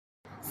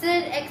Sir,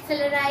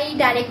 Accelerate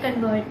Direct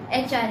Convert,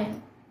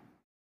 HRM.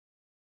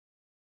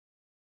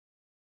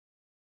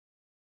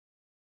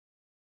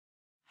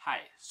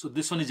 Hi, so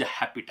this one is a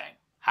happy time.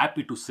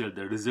 Happy to share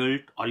the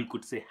result, or you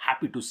could say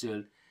happy to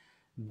share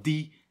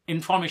the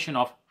information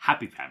of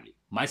happy family.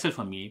 Myself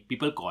Amiya,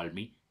 people call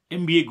me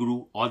MBA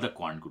Guru or the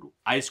Quant Guru.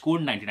 I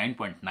scored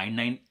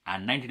 99.99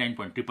 and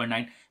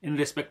 99.999 in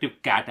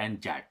respective CAT and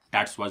JAT.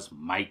 That was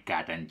my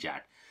CAT and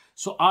JAT.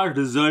 So our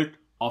result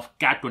of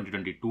CAT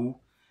 2022,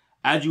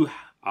 as you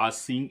are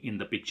seeing in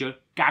the picture,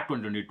 CAT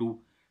 2022,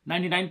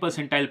 99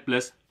 percentile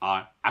plus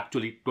are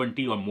actually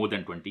 20 or more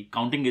than 20.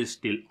 Counting is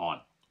still on.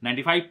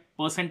 95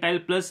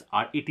 percentile plus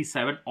are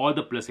 87 or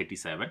the plus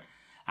 87,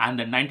 and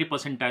the 90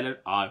 percentile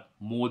are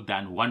more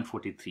than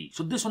 143.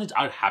 So this one is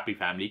our happy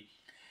family.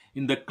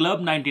 In the club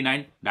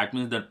 99, that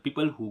means the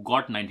people who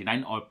got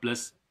 99 or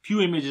plus,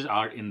 few images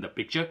are in the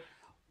picture.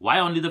 Why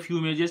only the few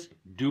images?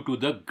 Due to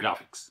the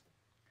graphics.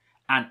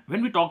 And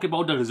when we talk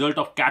about the result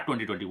of CAT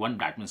 2021,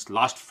 that means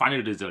last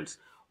final results,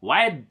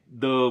 why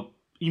the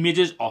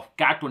images of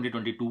CAT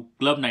 2022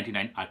 club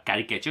 99 are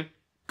caricature?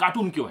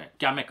 Cartoon क्यों है?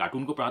 क्या मैं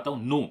cartoon को पढ़ाता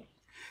हूँ? No.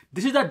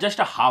 This is just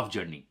a half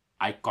journey.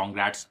 I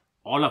congrats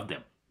all of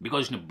them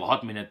because इसने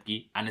बहुत मेहनत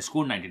की and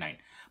scored 99.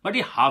 But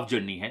ये half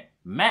journey है.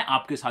 मैं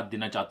आपके साथ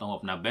देना चाहता हूँ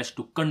अपना best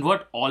to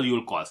convert all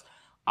your calls.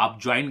 आप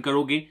join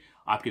करोगे,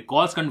 आपके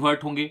calls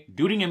convert होंगे.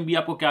 During MBA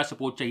आपको क्या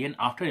support चाहिए and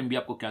after MBA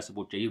आपको क्या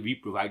support चाहिए. We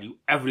provide you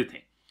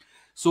everything.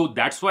 So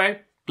that's why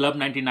Club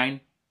 99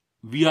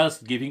 we are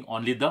giving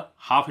only the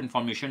half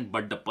information,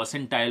 but the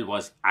percentile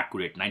was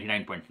accurate.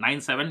 99.97,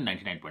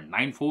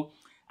 99.94,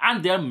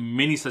 and there are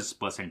many such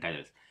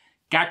percentiles.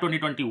 CAT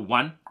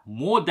 2021,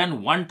 more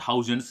than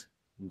 1000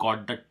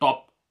 got the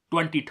top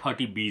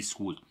 20-30 B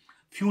schools.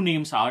 Few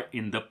names are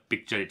in the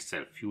picture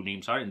itself.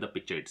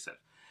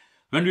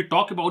 When we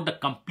talk about the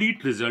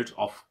complete results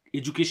of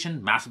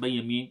education,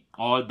 MathsByAmiya,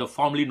 or the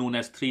formerly known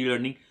as 3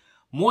 learning,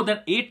 more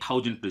than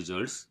 8,000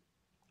 results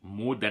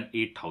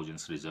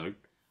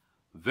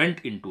went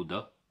into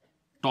the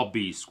top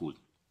B school.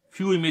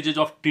 Few images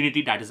of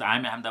Trinity, that is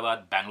IIM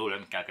Ahmedabad, Bangalore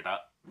and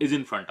Calcutta is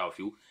in front of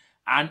you.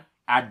 And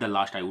at the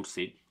last I would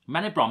say,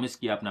 मैंने promise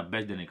किया अपना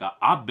best देने का,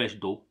 आप best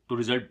दो तो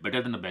result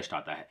better than the best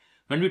आता है.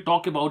 When we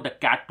talk about the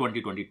CAT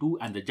 2022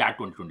 and the JAT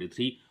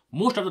 2023,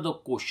 most of the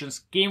questions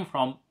came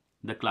from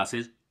the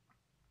classes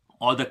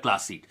or the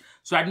class seat.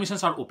 So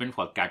admissions are open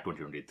for CAT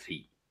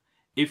 2023.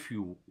 If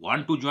you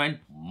want to join,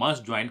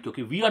 must join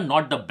क्योंकि we are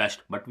not the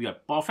best but we are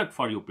perfect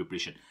for your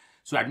preparation.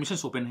 So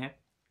admissions open है.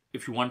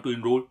 If you want to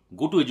enroll,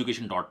 go to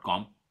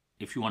education.com.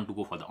 If you want to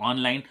go for the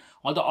online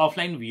or the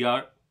offline, we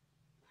are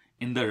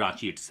in the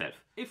Ranchi itself.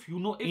 If you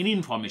know any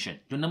information,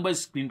 जो number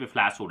screen पे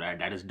flash हो रहा है,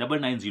 that is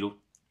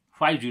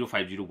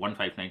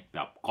 9905050159 पे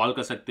आप call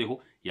कर सकते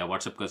हो या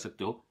व्हाट्सएप कर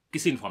सकते हो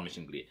किसी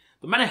इन्फॉर्मेशन के लिए.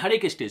 तो मैंने हर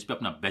एक स्टेज पे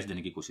अपना बेस्ट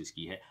देने की कोशिश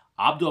की है.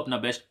 आप जो अपना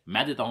बेस्ट,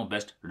 मैं देता हूँ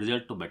बेस्ट,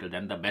 रिजल्ट तो बेटर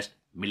देन द बेस्ट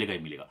मिलेगा ही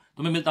मिलेगा.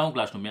 तो मैं मिलता हूँ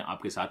क्लासरूम में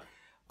आपके साथ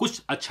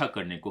कुछ अच्छा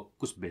करने को,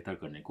 कुछ बेहतर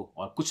करने को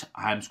और कुछ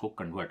आयम्स को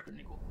कन्वर्ट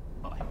करने को.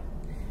 Bye.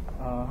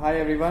 Hi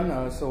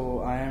everyone, so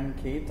I am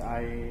Keith.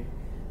 I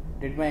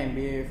did my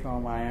MBA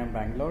from IIM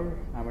Bangalore.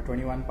 I'm a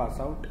 21 pass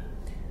out.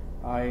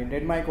 I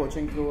did my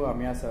coaching through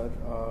Amiya sir.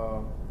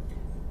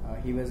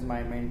 He was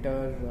my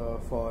mentor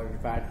for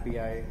WAT,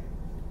 PI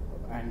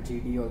and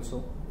GD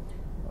also.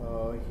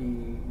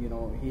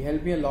 He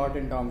helped me a lot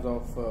in terms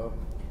of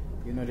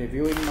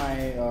reviewing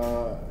my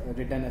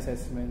written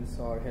assessments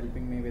or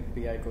helping me with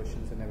PI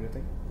questions and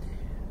everything.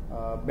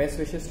 Best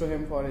wishes to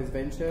him for his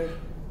venture.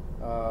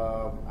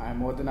 I'm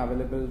more than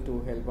available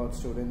to help out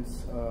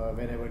students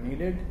wherever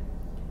needed,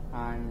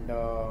 and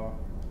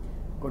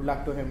good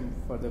luck to him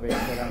for the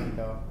venture. And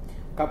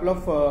couple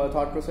of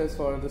thought process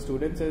for the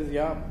students is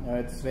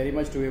it's very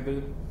much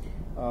doable.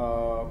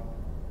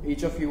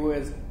 Each of you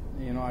is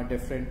are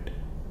different.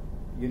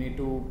 You need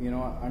to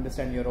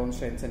understand your own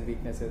strengths and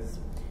weaknesses.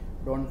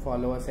 Don't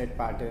follow a set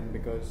pattern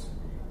because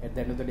at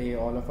the end of the day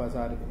all of us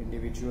are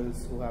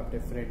individuals who have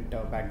different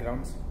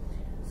backgrounds.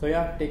 So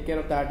take care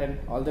of that and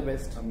all the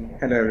best.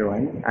 Hello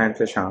everyone, I am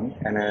Prashant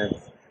and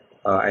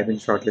I've been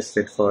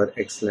shortlisted for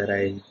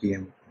Accelerate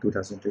PM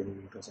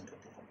 2020-2024.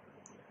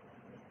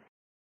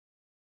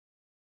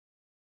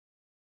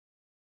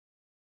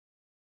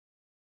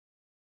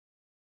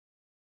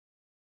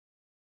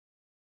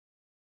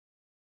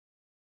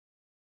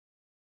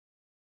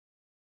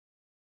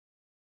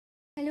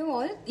 Hello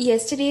all.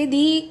 Yesterday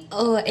the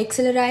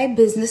Accelerate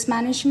Business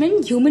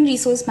Management, Human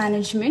Resource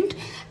Management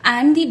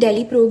and the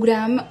Delhi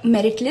program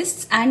merit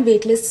lists and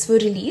wait lists were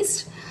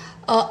released.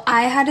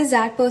 I had a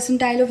ZAT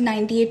percentile of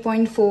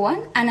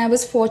 98.41 and I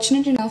was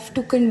fortunate enough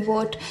to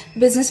convert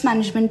business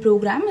management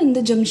program in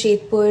the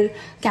Jamshedpur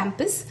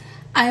campus.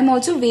 I am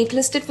also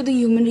waitlisted for the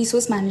Human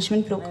Resource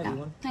Management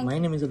program. My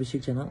name is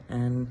Abhishek Chana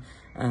and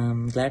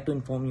I'm glad to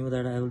inform you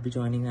that I will be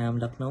joining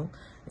IIM Lucknow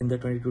in the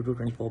 22 to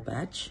 24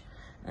 batch.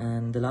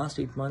 And the last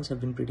 8 months have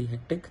been pretty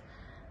hectic,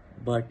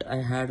 but I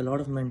had a lot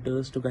of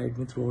mentors to guide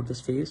me throughout this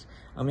phase.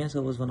 Amiya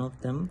sir was one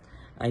of them,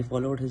 I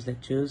followed his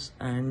lectures,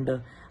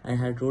 and I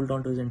had rolled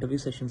on to his interview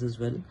sessions as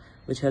well,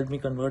 which helped me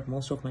convert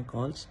most of my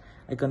calls.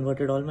 I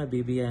converted all my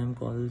baby IM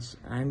calls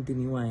and the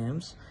new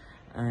IMs,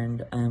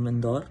 and I am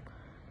Indore.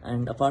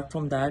 And apart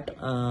from that,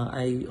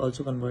 I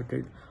also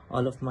converted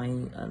all of my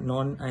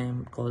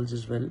non-IM calls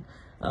as well,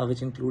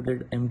 which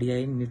included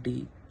MDI,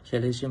 NITI,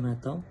 Shailesh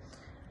Mehta,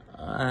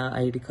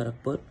 IIT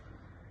Kharagpur.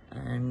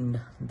 And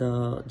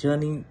the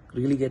journey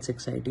really gets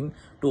exciting.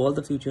 To all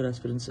the future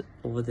aspirants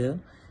over there,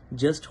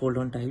 just hold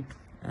on tight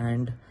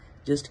and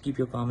just keep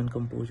your calm and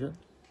composure.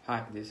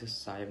 Hi, this is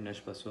Sai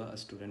Avinash Baswa, a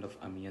student of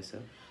Amiya sir.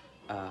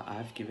 I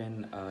have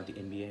given the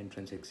MBA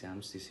entrance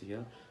exams this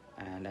year,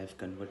 and I've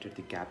converted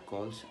the CAP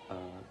calls,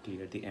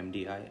 cleared the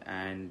MDI,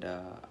 and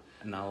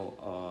now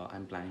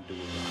I'm planning to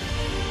go.